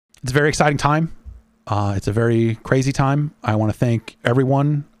it's a very exciting time. It's a very crazy time. I want to thank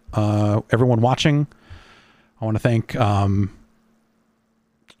everyone watching. I want to thank,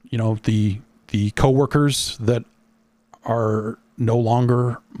 the coworkers that are no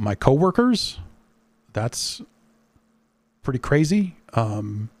longer my coworkers. That's pretty crazy.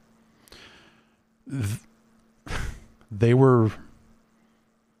 They were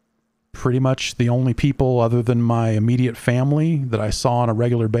pretty much the only people other than my immediate family that I saw on a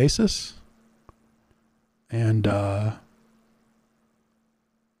regular basis. And,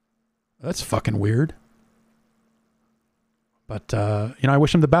 that's fucking weird. But, I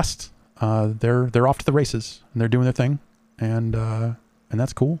wish them the best. They're off to the races and they're doing their thing. And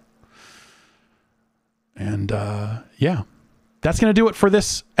that's cool. And, yeah, that's going to do it for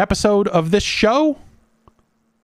this episode of this show.